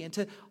unique way and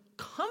to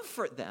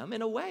comfort them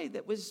in a way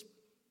that was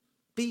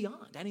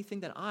beyond anything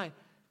that I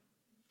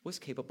was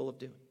capable of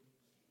doing.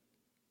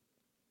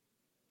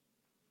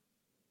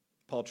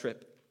 Paul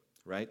Tripp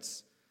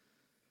writes,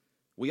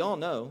 "We all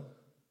know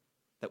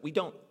that we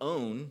don't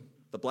own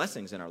the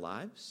blessings in our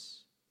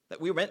lives, that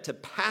we're meant to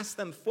pass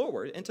them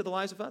forward into the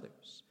lives of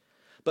others.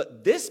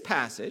 But this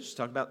passage,"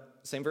 talking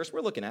about the same verse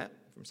we're looking at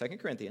from 2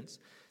 Corinthians,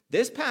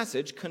 "this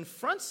passage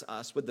confronts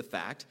us with the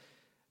fact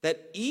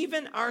that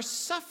even our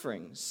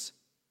sufferings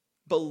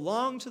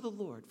belong to the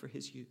Lord for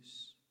his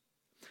use.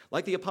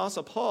 Like the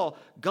Apostle Paul,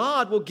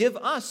 God will give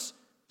us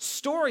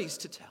stories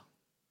to tell.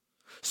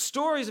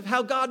 Stories of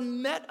how God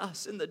met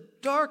us in the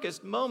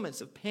darkest moments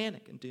of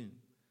panic and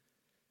doom.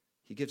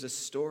 He gives us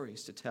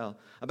stories to tell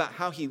about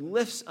how he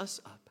lifts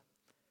us up,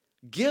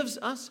 gives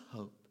us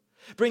hope,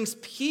 brings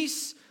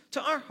peace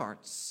to our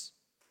hearts,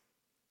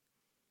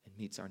 and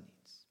meets our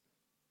needs."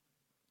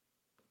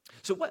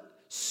 So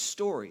what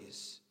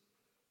stories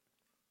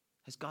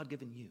has God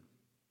given you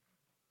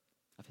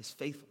of his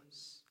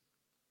faithfulness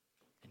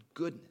and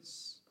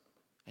goodness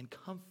and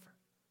comfort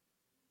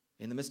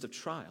in the midst of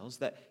trials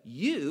that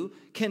you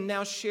can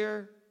now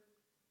share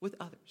with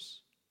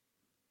others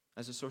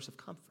as a source of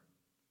comfort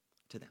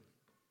to them?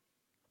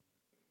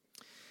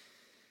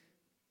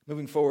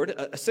 Moving forward,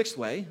 a sixth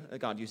way that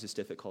God uses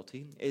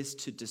difficulty is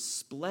to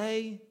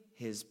display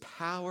his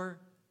power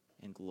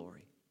and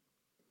glory.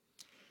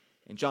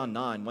 In John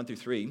 9, 1 through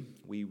 3,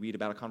 we read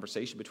about a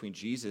conversation between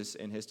Jesus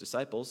and his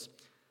disciples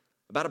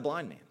about a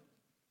blind man.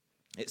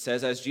 It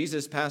says, "As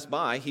Jesus passed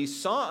by, he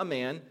saw a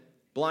man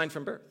blind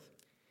from birth.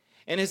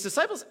 And his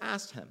disciples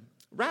asked him,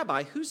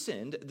 'Rabbi, who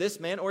sinned, this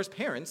man or his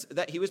parents,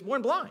 that he was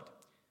born blind?'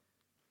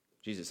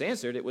 Jesus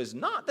answered, 'It was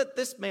not that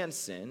this man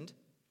sinned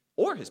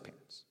or his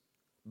parents,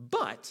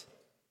 but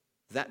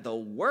that the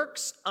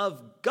works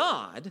of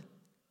God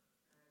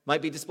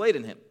might be displayed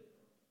in him.'"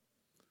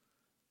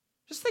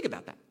 Just think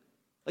about that.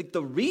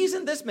 The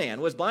reason this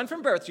man was blind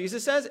from birth,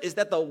 Jesus says, is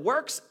that the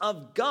works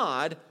of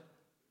God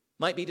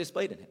might be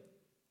displayed in him.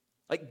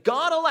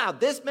 God allowed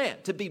this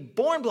man to be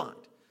born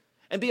blind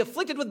and be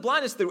afflicted with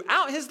blindness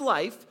throughout his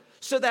life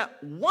so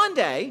that one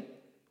day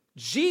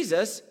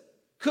Jesus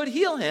could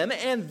heal him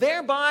and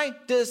thereby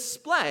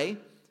display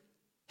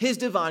his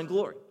divine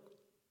glory.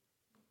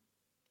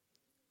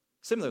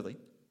 Similarly,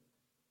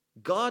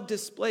 God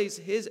displays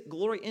his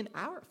glory in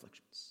our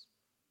afflictions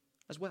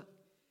as well.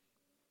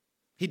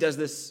 He does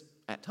this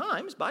at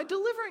times by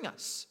delivering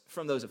us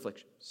from those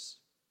afflictions,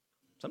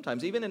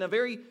 sometimes even in a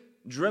very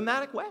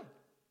dramatic way.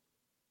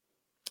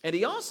 And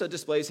he also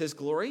displays his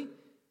glory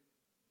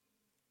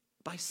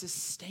by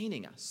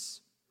sustaining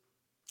us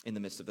in the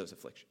midst of those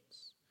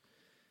afflictions.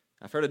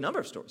 I've heard a number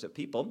of stories of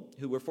people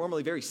who were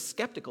formerly very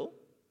skeptical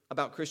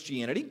about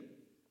Christianity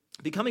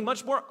becoming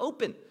much more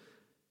open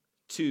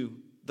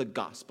to the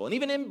gospel and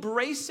even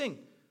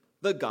embracing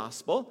the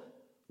gospel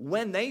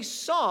when they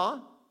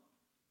saw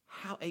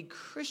how a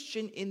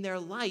Christian in their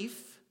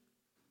life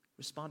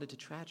responded to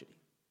tragedy.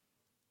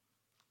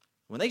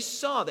 When they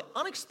saw the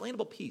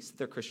unexplainable peace that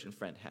their Christian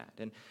friend had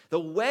and the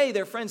way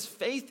their friend's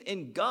faith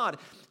in God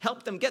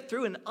helped them get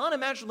through an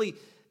unimaginably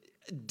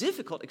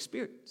difficult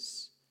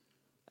experience,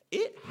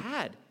 it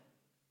had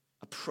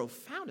a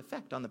profound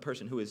effect on the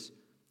person who was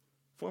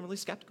formerly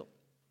skeptical.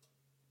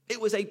 It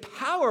was a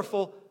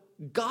powerful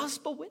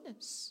gospel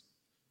witness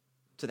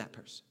to that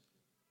person.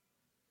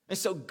 And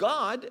so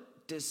God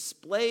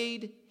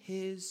displayed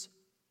his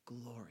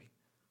glory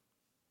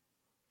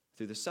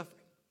through the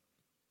suffering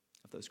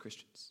of those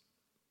Christians.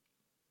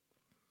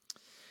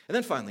 And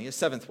then finally, a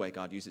seventh way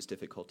God uses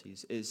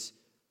difficulties is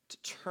to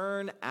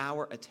turn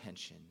our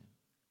attention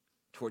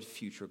toward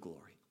future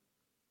glory.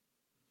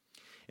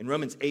 In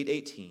Romans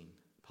 8:18,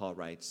 Paul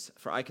writes,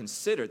 "For I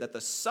consider that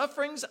the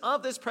sufferings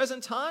of this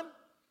present time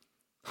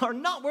are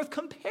not worth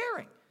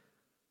comparing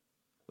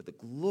with the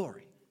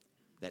glory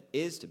that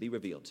is to be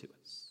revealed to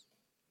us."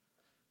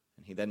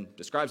 And he then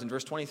describes in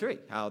verse 23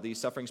 how these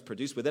sufferings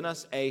produce within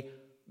us a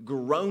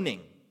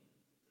groaning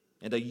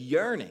and a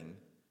yearning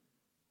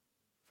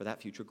for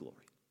that future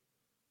glory.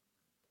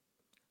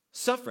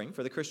 Suffering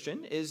for the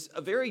Christian is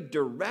a very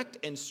direct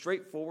and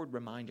straightforward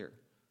reminder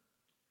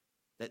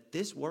that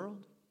this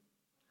world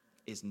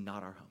is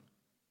not our home.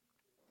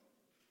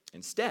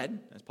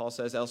 Instead, as Paul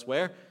says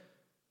elsewhere,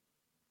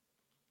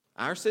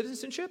 our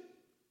citizenship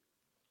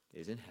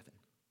is in heaven.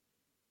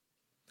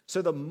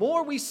 So the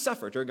more we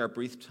suffer during our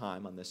brief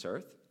time on this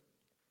earth,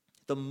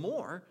 the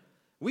more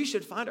we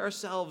should find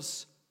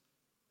ourselves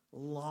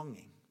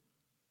longing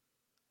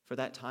for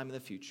that time in the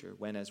future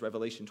when, as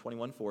Revelation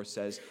 21:4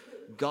 says,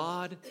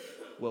 God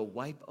will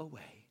wipe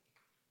away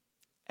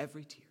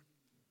every tear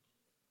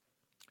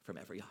from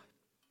every eye.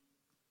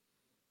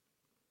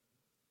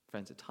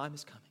 Friends, a time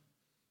is coming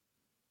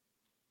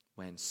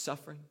when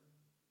suffering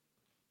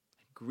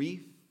and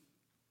grief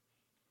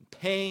and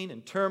pain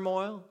and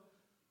turmoil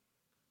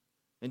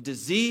and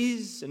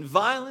disease and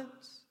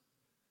violence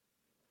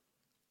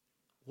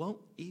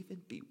won't even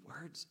be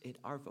words in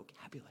our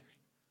vocabulary.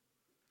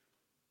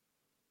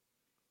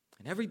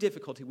 And every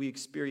difficulty we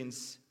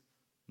experience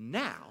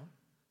now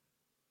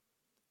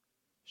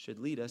should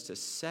lead us to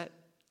set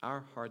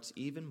our hearts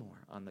even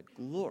more on the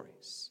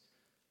glories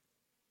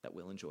that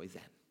we'll enjoy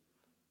then.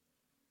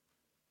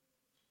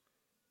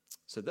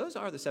 So those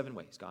are the 7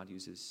 ways God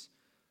uses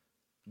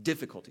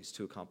difficulties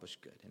to accomplish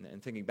good.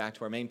 And thinking back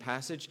to our main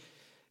passage,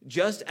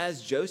 just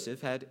as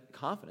Joseph had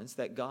confidence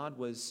that God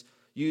was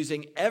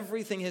using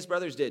everything his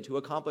brothers did to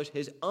accomplish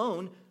his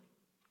own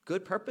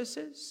good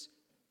purposes,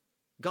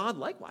 God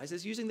likewise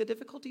is using the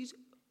difficulties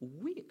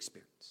we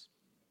experience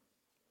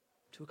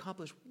to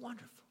accomplish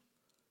wonderful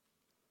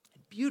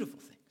and beautiful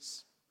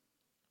things.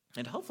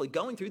 And hopefully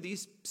going through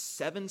these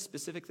 7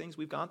 specific things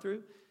we've gone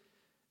through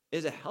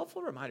is a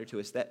helpful reminder to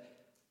us that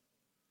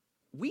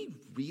we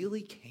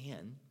really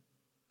can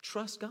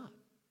trust God.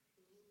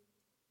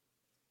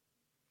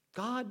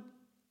 God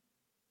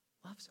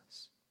loves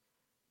us.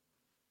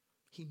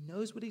 He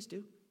knows what he's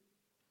doing.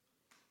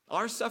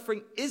 Our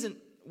suffering isn't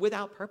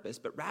without purpose,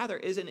 but rather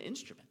is an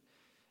instrument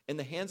in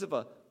the hands of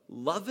a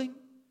loving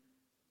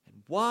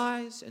and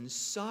wise and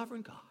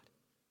sovereign God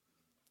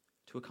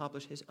to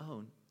accomplish his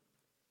own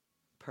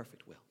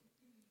perfect will.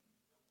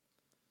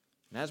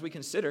 And as we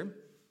consider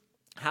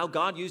how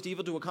God used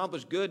evil to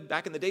accomplish good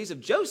back in the days of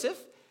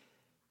Joseph,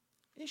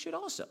 it should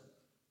also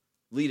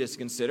lead us to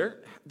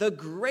consider the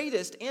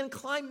greatest and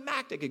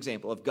climactic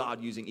example of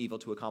God using evil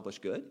to accomplish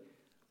good,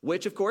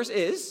 which, of course,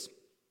 is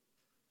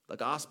the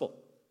gospel.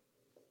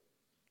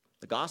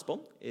 The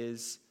gospel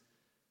is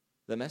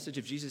the message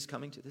of Jesus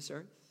coming to this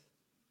earth,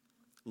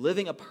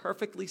 living a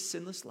perfectly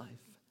sinless life,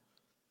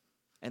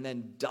 and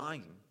then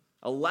dying,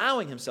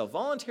 allowing himself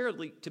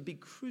voluntarily to be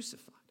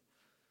crucified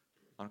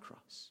on a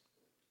cross.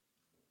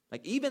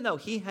 Like, even though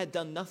he had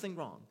done nothing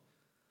wrong,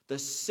 the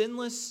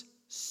sinless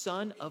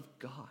Son of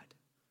God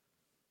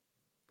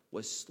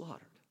was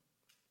slaughtered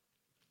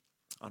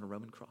on a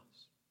Roman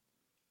cross.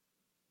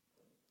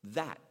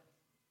 That,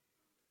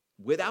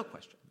 without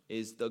question,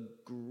 is the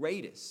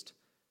greatest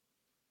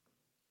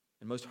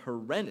and most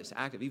horrendous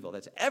act of evil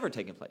that's ever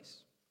taken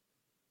place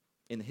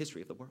in the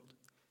history of the world.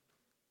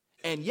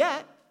 And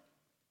yet,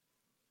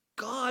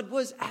 God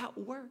was at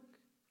work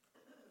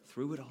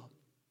through it all.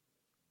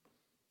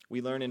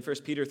 We learn in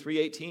 1 Peter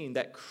 3:18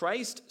 that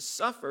Christ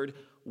suffered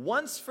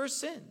once for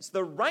sins,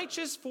 the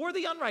righteous for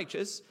the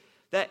unrighteous,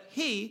 that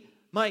he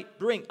might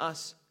bring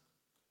us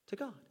to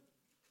God.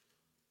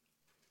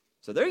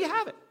 So there you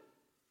have it.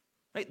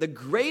 Right? The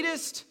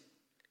greatest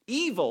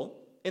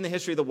evil in the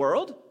history of the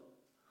world,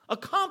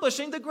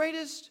 accomplishing the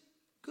greatest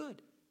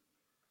good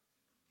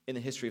in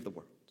the history of the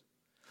world.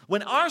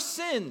 When our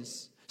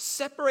sins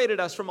separated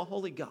us from a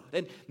holy God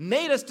and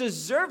made us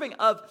deserving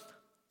of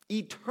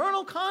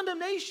eternal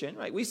condemnation,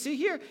 right? We see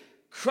here,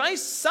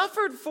 Christ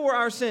suffered for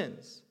our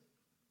sins,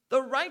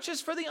 the righteous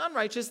for the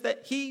unrighteous,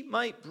 that he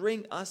might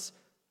bring us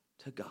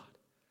to God.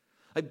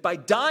 Like, by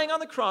dying on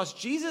the cross,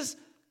 Jesus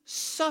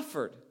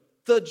suffered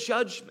the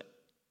judgment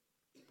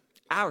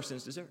our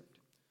sins deserved.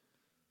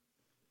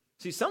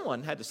 See,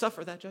 someone had to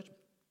suffer that judgment.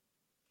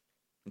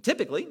 And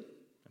typically,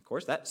 of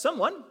course, that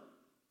someone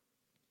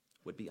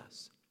would be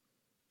us.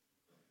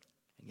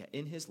 And yet,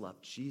 in his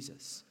love,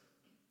 Jesus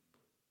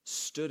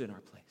stood in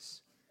our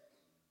place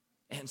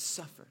and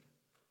suffered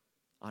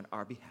on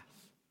our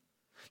behalf.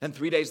 And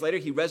 3 days later,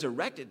 he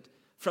resurrected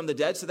from the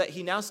dead so that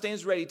he now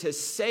stands ready to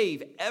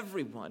save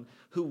everyone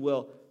who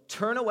will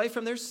turn away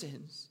from their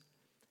sins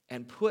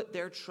and put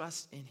their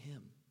trust in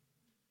him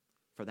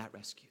for that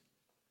rescue.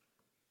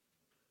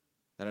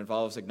 That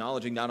involves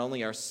acknowledging not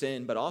only our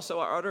sin, but also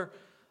our utter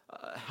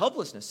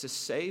helplessness to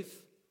save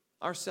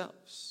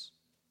ourselves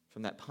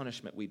from that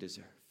punishment we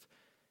deserve.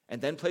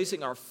 And then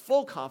placing our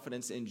full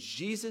confidence in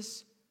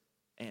Jesus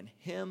and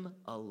him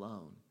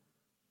alone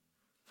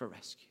for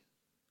rescue.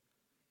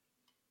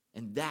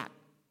 And that,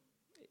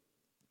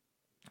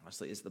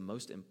 honestly, is the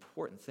most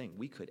important thing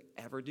we could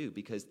ever do,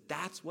 because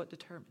that's what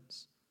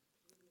determines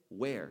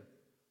where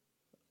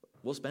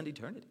we'll spend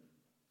eternity.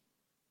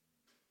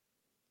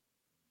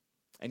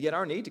 And yet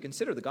our need to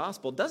consider the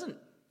gospel doesn't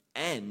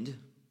end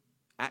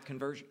at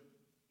conversion.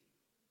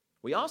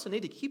 We also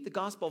need to keep the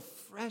gospel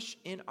fresh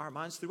in our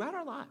minds throughout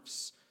our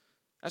lives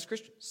as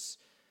Christians.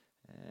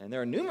 And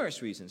there are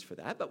numerous reasons for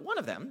that, but one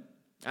of them,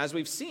 as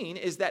we've seen,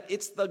 is that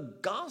it's the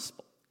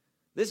gospel,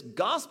 this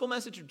gospel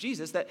message of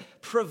Jesus, that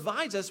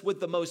provides us with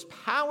the most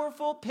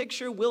powerful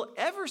picture we'll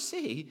ever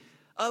see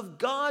of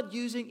God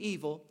using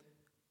evil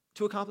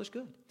to accomplish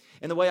good.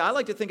 And the way I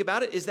like to think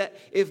about it is that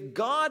if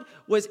God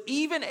was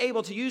even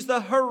able to use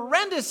the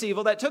horrendous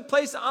evil that took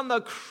place on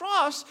the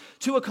cross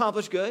to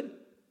accomplish good,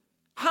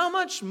 how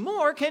much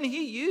more can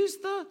he use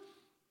the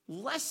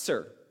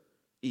lesser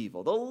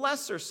evil, the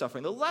lesser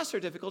suffering, the lesser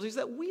difficulties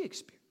that we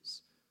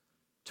experience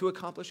to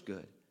accomplish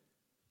good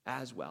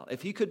as well?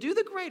 If he could do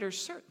the greater,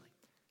 certainly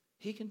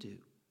he can do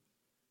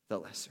the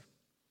lesser.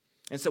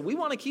 And so we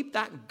want to keep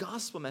that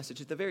gospel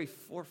message at the very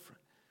forefront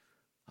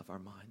of our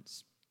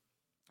minds.